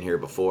guys have been here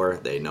before.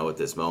 They know what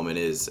this moment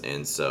is,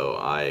 and so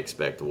I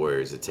expect the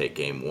Warriors to take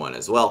Game 1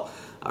 as well.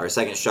 Our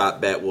second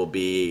shot bet we'll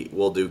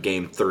do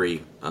Game 3,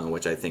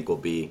 which I think will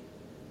be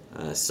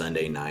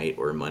Sunday night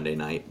or Monday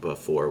night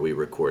before we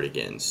record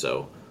again.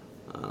 So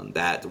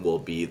that will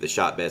be the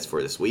shot bets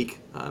for this week.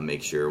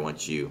 Make sure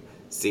once you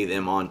see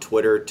them on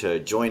Twitter to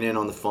join in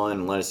on the fun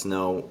and let us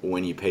know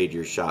when you paid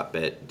your shot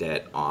bet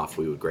debt off.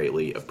 We would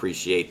greatly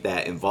appreciate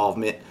that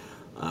involvement.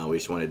 We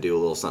just want to do a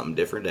little something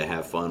different to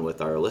have fun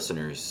with our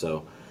listeners.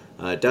 So,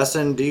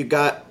 Dustin, do you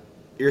got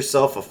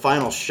yourself a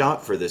final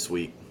shot for this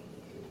week?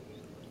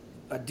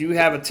 I do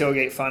have a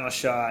tailgate final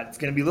shot. It's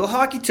going to be a little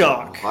hockey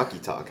talk. Hockey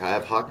talk. I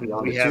have hockey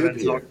on We the tube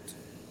haven't here.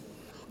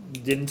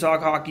 didn't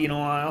talk hockey in a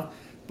while,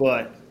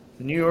 but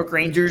the New York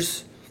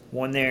Rangers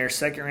won their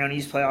second round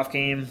East playoff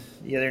game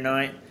the other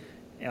night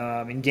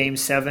in Game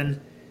 7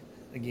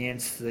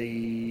 against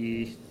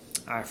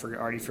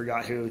already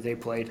forgot who they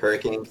played.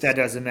 Hurricanes. That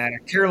doesn't matter.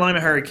 Carolina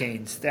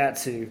Hurricanes,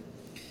 that's who.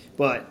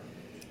 But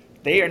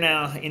they are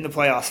now in the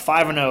playoffs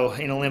 5-0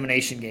 in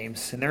elimination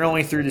games, and they're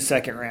only through the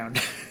second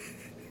round.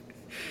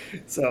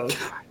 So,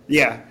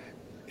 yeah.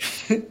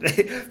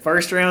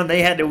 First round,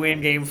 they had to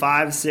win Game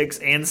 5, 6,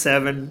 and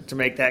 7 to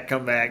make that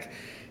comeback.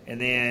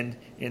 And then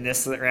in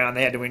this round,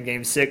 they had to win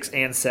Game 6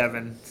 and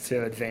 7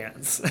 to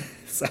advance.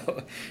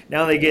 So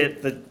now they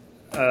get the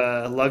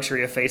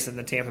luxury of facing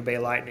the Tampa Bay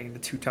Lightning, the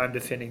 2-time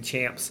defending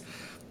champs,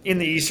 in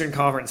the Eastern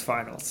Conference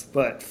Finals.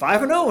 But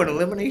 5-0 in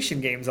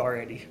elimination games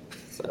already.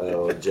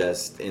 So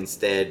just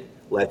instead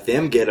let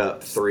them get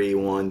up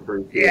 3-1,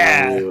 3-2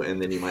 Yeah. on you,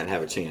 and then you might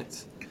have a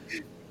chance.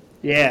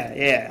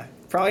 Yeah.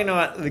 Probably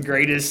not the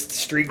greatest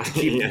streak to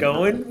keep Yeah.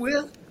 going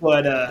with,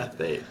 but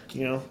They,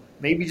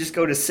 maybe just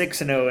go to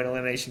 6-0 in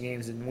elimination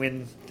games and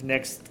win the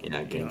next.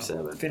 game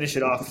 7. Finish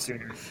it off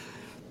sooner.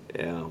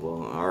 Yeah,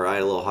 well, all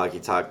right, a little hockey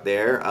talk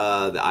there.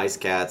 The Ice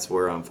Cats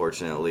were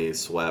unfortunately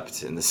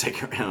swept in the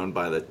second round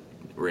by the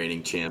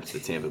reigning champs, the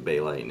Tampa Bay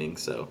Lightning,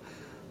 so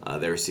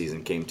their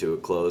season came to a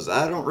close.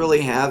 I don't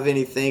really have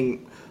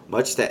anything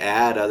much to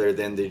add other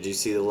than, did you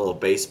see the little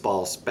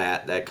baseball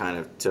spat that kind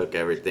of took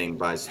everything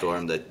by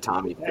storm? The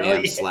Tommy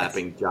Pham yes.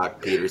 slapping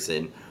Jock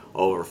Peterson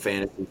over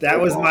fantasy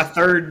That was football. my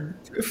third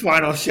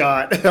final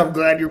shot. I'm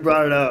glad you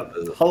brought it up.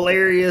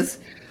 Hilarious.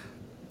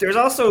 There's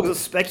also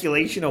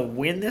speculation of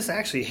when this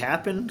actually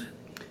happened.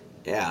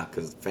 Yeah,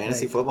 because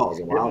fantasy Like, football is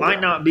a It wild might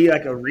one. not be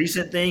like a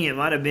recent thing. It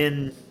might have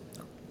been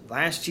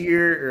last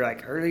year or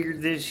like earlier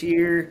this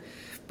year.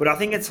 But I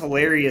think it's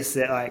hilarious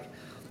that like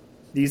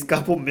these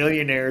couple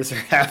millionaires are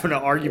having an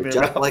argument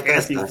Just about like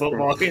us, fantasy Dustin.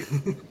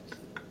 football.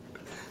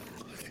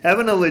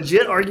 Having a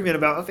legit argument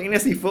about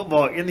fantasy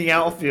football in the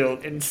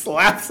outfield and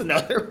slaps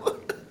another one.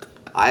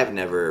 I have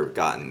never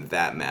gotten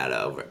that mad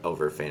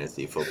over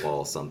fantasy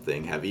football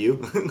something. Have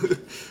you?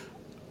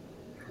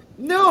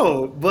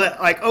 No, but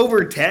like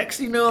over text,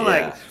 Yeah.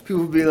 like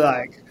people would be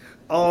like,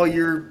 "Oh,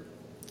 you're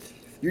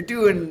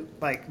doing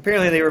like."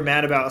 Apparently, they were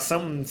mad about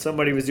something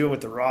somebody was doing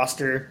with the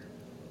roster.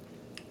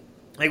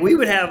 Like we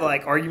would have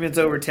like arguments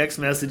over text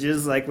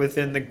messages, like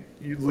within the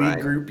league Right.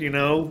 group,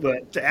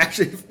 but to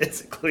actually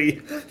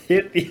physically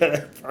hit the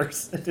other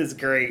person is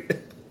great.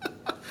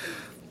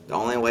 The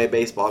only way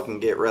baseball can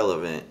get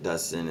relevant,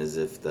 Dustin, is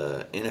if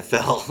the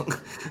NFL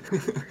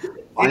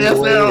finds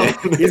a way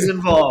NFL in. is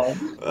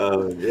involved.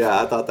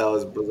 Yeah, I thought that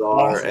was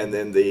bizarre. Awesome. And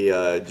then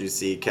did you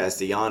see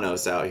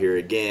Castellanos out here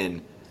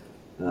again,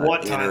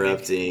 What timing.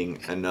 interrupting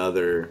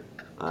another,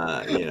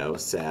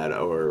 sad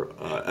or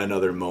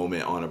another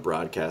moment on a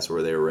broadcast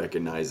where they were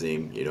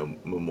recognizing,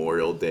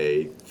 Memorial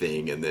Day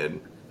thing, and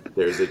then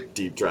there's a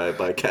deep drive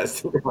by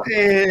Castellanos.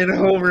 And a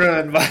home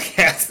run by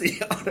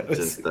Castellanos.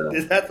 Just,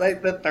 That's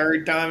like the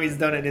third time he's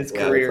done it in his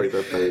Yeah, career. it's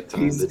like the third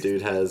time. He's- The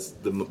dude has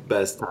the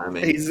best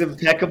timing. He's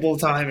impeccable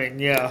timing,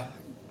 yeah.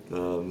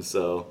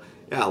 So,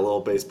 yeah, a little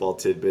baseball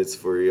tidbits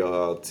for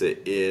y'all to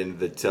end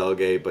the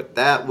tailgate. But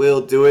that will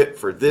do it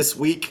for this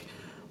week.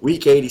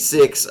 Week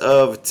 86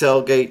 of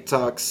Tailgate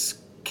Talks.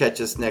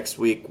 Catch us next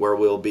week where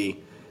we'll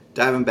be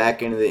diving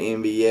back into the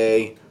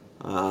NBA.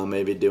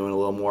 Maybe doing a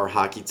little more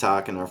hockey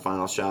talk in our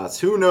final shots.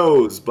 Who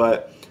knows?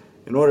 But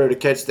in order to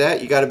catch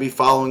that, you got to be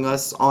following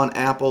us on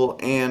Apple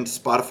and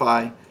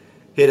Spotify.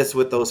 Hit us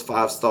with those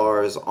 5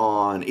 stars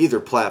on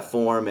either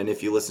platform. And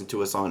if you listen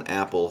to us on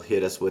Apple,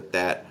 hit us with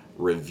that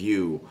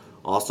review.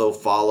 Also,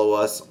 follow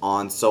us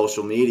on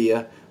social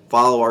media.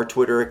 Follow our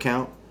Twitter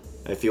account.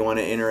 If you want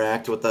to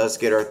interact with us,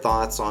 get our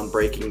thoughts on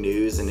breaking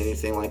news and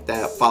anything like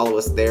that, follow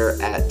us there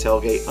at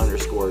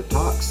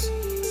tailgate_talks.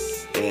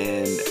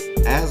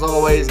 And as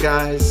always,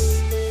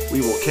 guys, we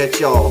will catch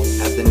y'all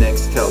at the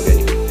next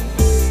tailgate.